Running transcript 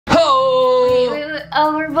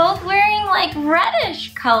we're both wearing like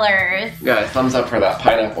reddish colors. Guys, thumbs up for that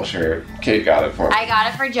pineapple shirt. Kate got it for me. I got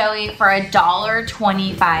it for Joey for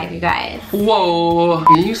 $1.25, you guys. Whoa,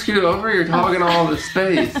 can you scoot over? You're hogging all the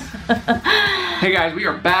space. Hey guys, we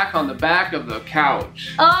are back on the back of the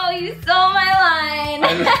couch. Oh, you stole my line.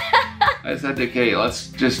 I said to Kate, let's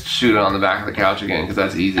just shoot it on the back of the couch again because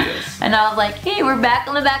that's easiest. And I was like, hey, we're back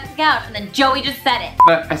on the back of the couch. And then Joey just said it.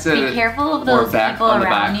 But I said be careful of those people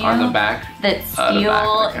around you that steal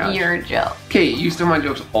your joke. Kate, you steal my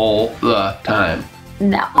jokes all the time.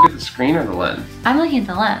 No. Look at the screen or the lens? I'm looking at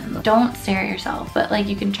the lens. Don't stare at yourself, but like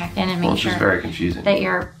you can check in and make sure very confusing. that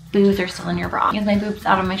your boobs are still in your bra. Because my boobs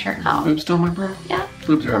out of my shirt now. Boobs still in my bra? Yeah.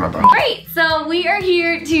 Boobs are in my bra. Great, so we are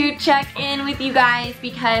here to check in with you guys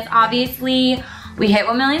because obviously we hit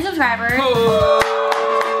 1 million subscribers. Oh.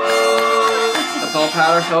 Let's all pat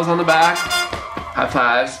ourselves on the back. High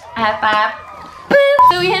fives. High five.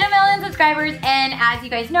 So we hit 1 million subscribers, and as you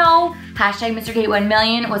guys know, hashtag Mr. Kate 1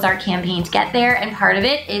 million was our campaign to get there, and part of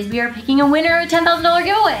it is we are picking a winner of a $10,000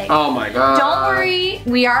 giveaway. Oh my god. Don't worry,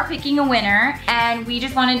 we are picking a winner, and we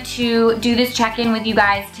just wanted to do this check-in with you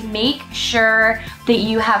guys to make sure that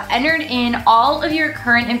you have entered in all of your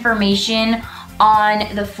current information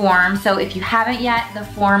on the form. So if you haven't yet, the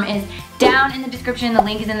form is down in the description. The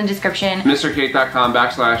link is in the description.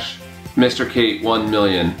 MrKate.com/Mr. Kate 1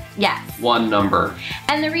 million. Yes. One number.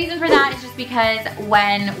 And the reason for that is just because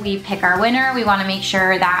when we pick our winner, we want to make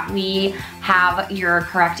sure that we have your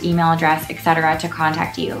correct email address, etc., to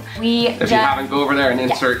contact you. If you haven't, go over there and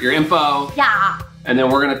insert your info. Yeah. And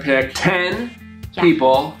then we're gonna pick 10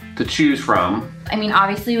 people to choose from. I mean,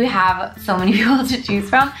 obviously we have so many people to choose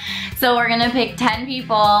from. So we're gonna pick 10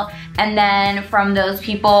 people, and then from those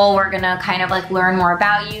people, we're gonna kind of like learn more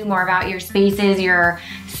about you, more about your spaces, your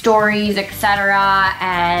stories, etc.,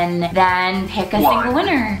 and then pick a single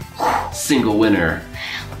winner. Single winner.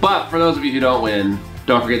 But for those of you who don't win,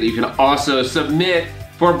 don't forget that you can also submit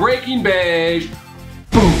for Breaking Beige.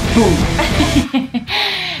 Boom, boom.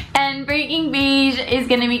 And Breaking Beige is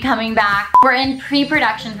gonna be coming back. We're in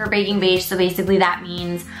pre-production for Breaking Beige, so basically that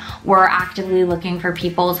means we're actively looking for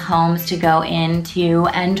people's homes to go into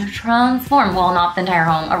and transform. Well, not the entire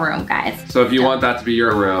home, a room, guys. So if you want that to be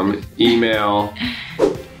your room, email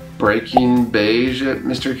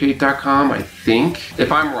breakingbeige@mrkate.com, I think.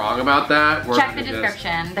 If I'm wrong about that, we're check the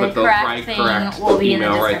description. The put correct thing will be in the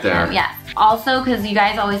description. Right there. Yes. Also, because you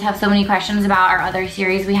guys always have so many questions about our other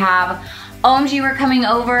series we have. OMG, we're coming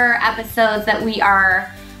over episodes that we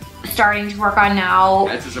are starting to work on now.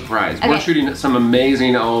 It's a surprise. Okay. We're shooting some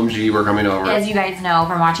amazing OMG we're coming over. As you guys know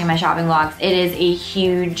from watching my shopping vlogs, it is a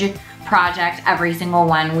huge project, every single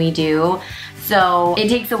one we do. So it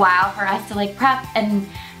takes a while for us to like prep and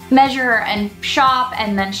measure and shop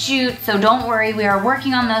and then shoot. So don't worry, we are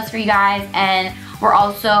working on those for you guys, and we're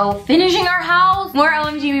also finishing our house. More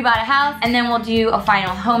OMG, we bought a house, and then we'll do a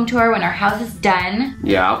final home tour when our house is done.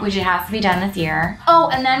 Yeah. Which it has to be done this year. Oh,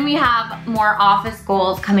 and then we have more office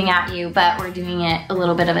goals coming at you, but we're doing it a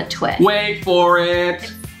little bit of a twist. Wait for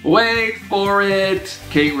it. Wait for it.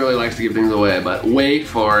 Kate really likes to give things away, but wait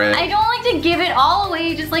for it. I don't like to give it all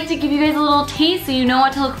away, just like to give you guys a little taste so you know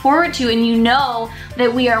what to look forward to, and you know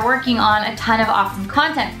that we are working on a ton of awesome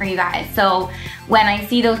content for you guys. So when I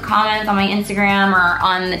see those comments on my Instagram or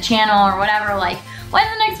on the channel or whatever, like, when's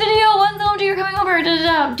the next video? When's the OMG you're coming over? Da, da,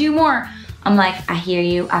 da, do more. I'm like, I hear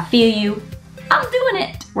you, I feel you. I'm doing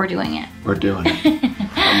it. We're doing it. We're doing it.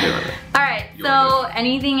 I'm doing it. Alright, so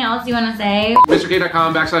anything else you want to say?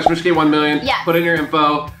 MrKate.com/MrKate 1 million. Yeah. Put in your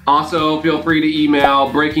info. Also, feel free to email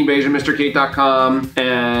breakingbeige@MrKate.com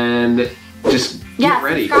and just get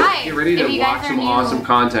ready. Subscribe. Get ready to watch some awesome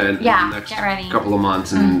content in the next couple of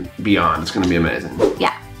months and beyond. It's going to be amazing.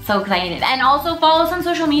 Yeah. So excited. And also follow us on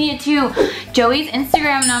social media too. Joey's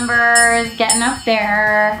Instagram numbers getting up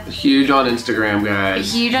there. Huge on Instagram,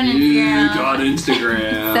 guys. Huge on Instagram. Huge on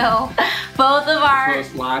Instagram. So both of our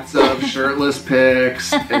post lots of shirtless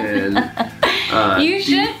pics and you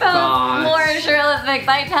should post more shirtless pics.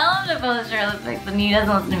 I tell him to post shirtless pics and he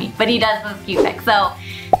doesn't listen to me, but he does post cute pics. So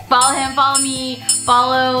follow him, follow me,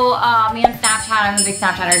 follow me on Snapchat. I'm a big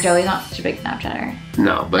Snapchatter. Joey's not such a big Snapchatter.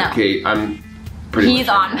 No, but No. Kate, I'm He's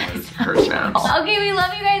on her snaps. Okay, we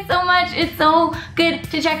love you guys so much. It's so good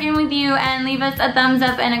to check in with you, and leave us a thumbs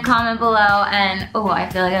up and a comment below. And oh, I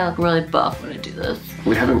feel like I look really buff when I do this.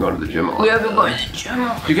 We haven't gone to the gym a lot. We haven't gone to the gym.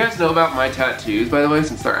 Do you guys know about my tattoos, by the way,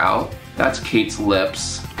 since they're out? That's Kate's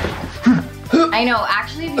lips. I know.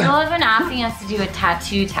 Actually, people have been asking us to do a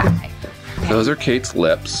tattoo tag. Okay. Those are Kate's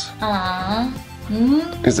lips. Aww.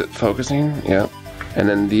 Is it focusing? Yep. And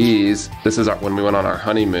then these, this is when we went on our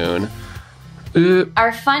honeymoon.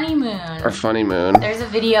 Our funny moon. Our funny moon. There's a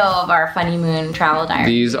video of our funny moon travel diary.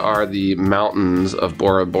 These are the mountains of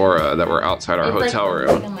Bora Bora that were outside our hotel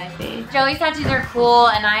room. On my face. Joey's tattoos are cool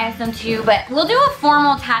and I have some too, but we'll do a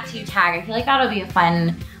formal tattoo tag. I feel like that'll be a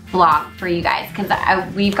fun vlog for you guys because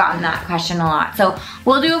we've gotten that question a lot. So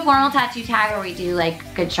we'll do a formal tattoo tag where we do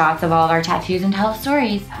like good shots of all of our tattoos and tell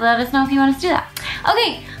stories. Let us know if you want us to do that.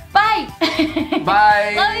 Okay, bye.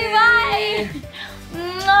 Bye. Love you, bye.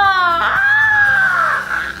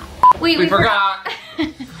 We forgot.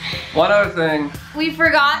 One other thing. We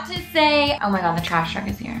forgot to say, oh my god, the trash truck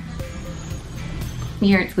is here. You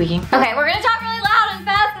hear it squeaking? Okay, we're gonna talk really loud and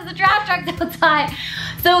fast because the trash truck's outside.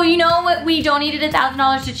 So you know what, we donated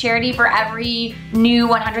 $1,000 to charity for every new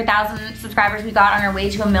 100,000 subscribers we got on our way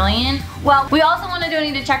to 1 million. Well, we also want to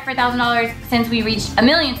donate a check for $1,000 since we reached 1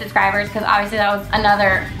 million subscribers because obviously that was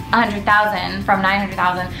another 100,000 from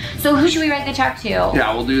 900,000. So who should we write the check to?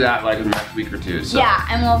 Yeah, we'll do that like in the next week or two. So. Yeah,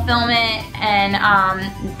 and we'll film it and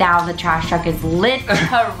now the trash truck is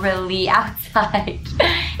literally outside.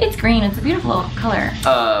 It's green, it's a beautiful color.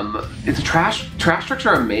 It's a trash trucks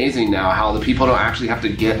are amazing now how the people don't actually have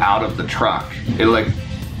to get out of the truck. It like,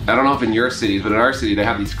 I don't know if in your cities, but in our city they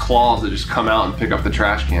have these claws that just come out and pick up the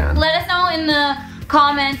trash can. Let us know in the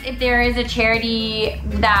comments if there is a charity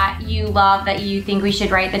that you love that you think we should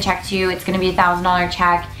write the check to. It's gonna be a $1,000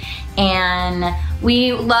 check. And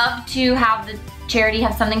we love to have the charity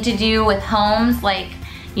have something to do with homes, like,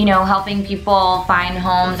 you know, helping people find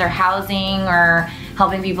homes or housing or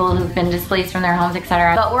helping people who've been displaced from their homes,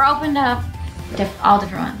 etc. But we're open to all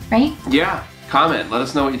different ones, right? Yeah, comment, let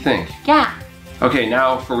us know what you think. Yeah. Okay,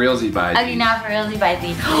 now for realsy buys. Okay, now for realsy buys.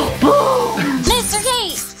 Boom! Mr.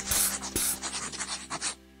 Kate!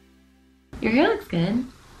 Your hair looks good.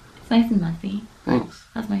 It's nice and messy. Thanks.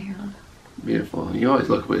 How's my hair look? Beautiful. You always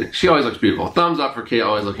look, she always looks beautiful. Thumbs up for Kate,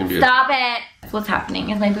 always looking beautiful. Stop it! What's happening?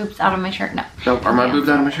 Is my boobs out of my shirt? No. Nope, are my boobs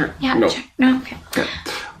out of my shirt? Yeah, no. Sure. No, okay. Okay.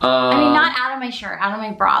 I mean, not out of my shirt, out of my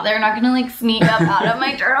bra. They're not gonna like sneak up out of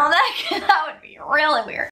my turtleneck. That would be really weird.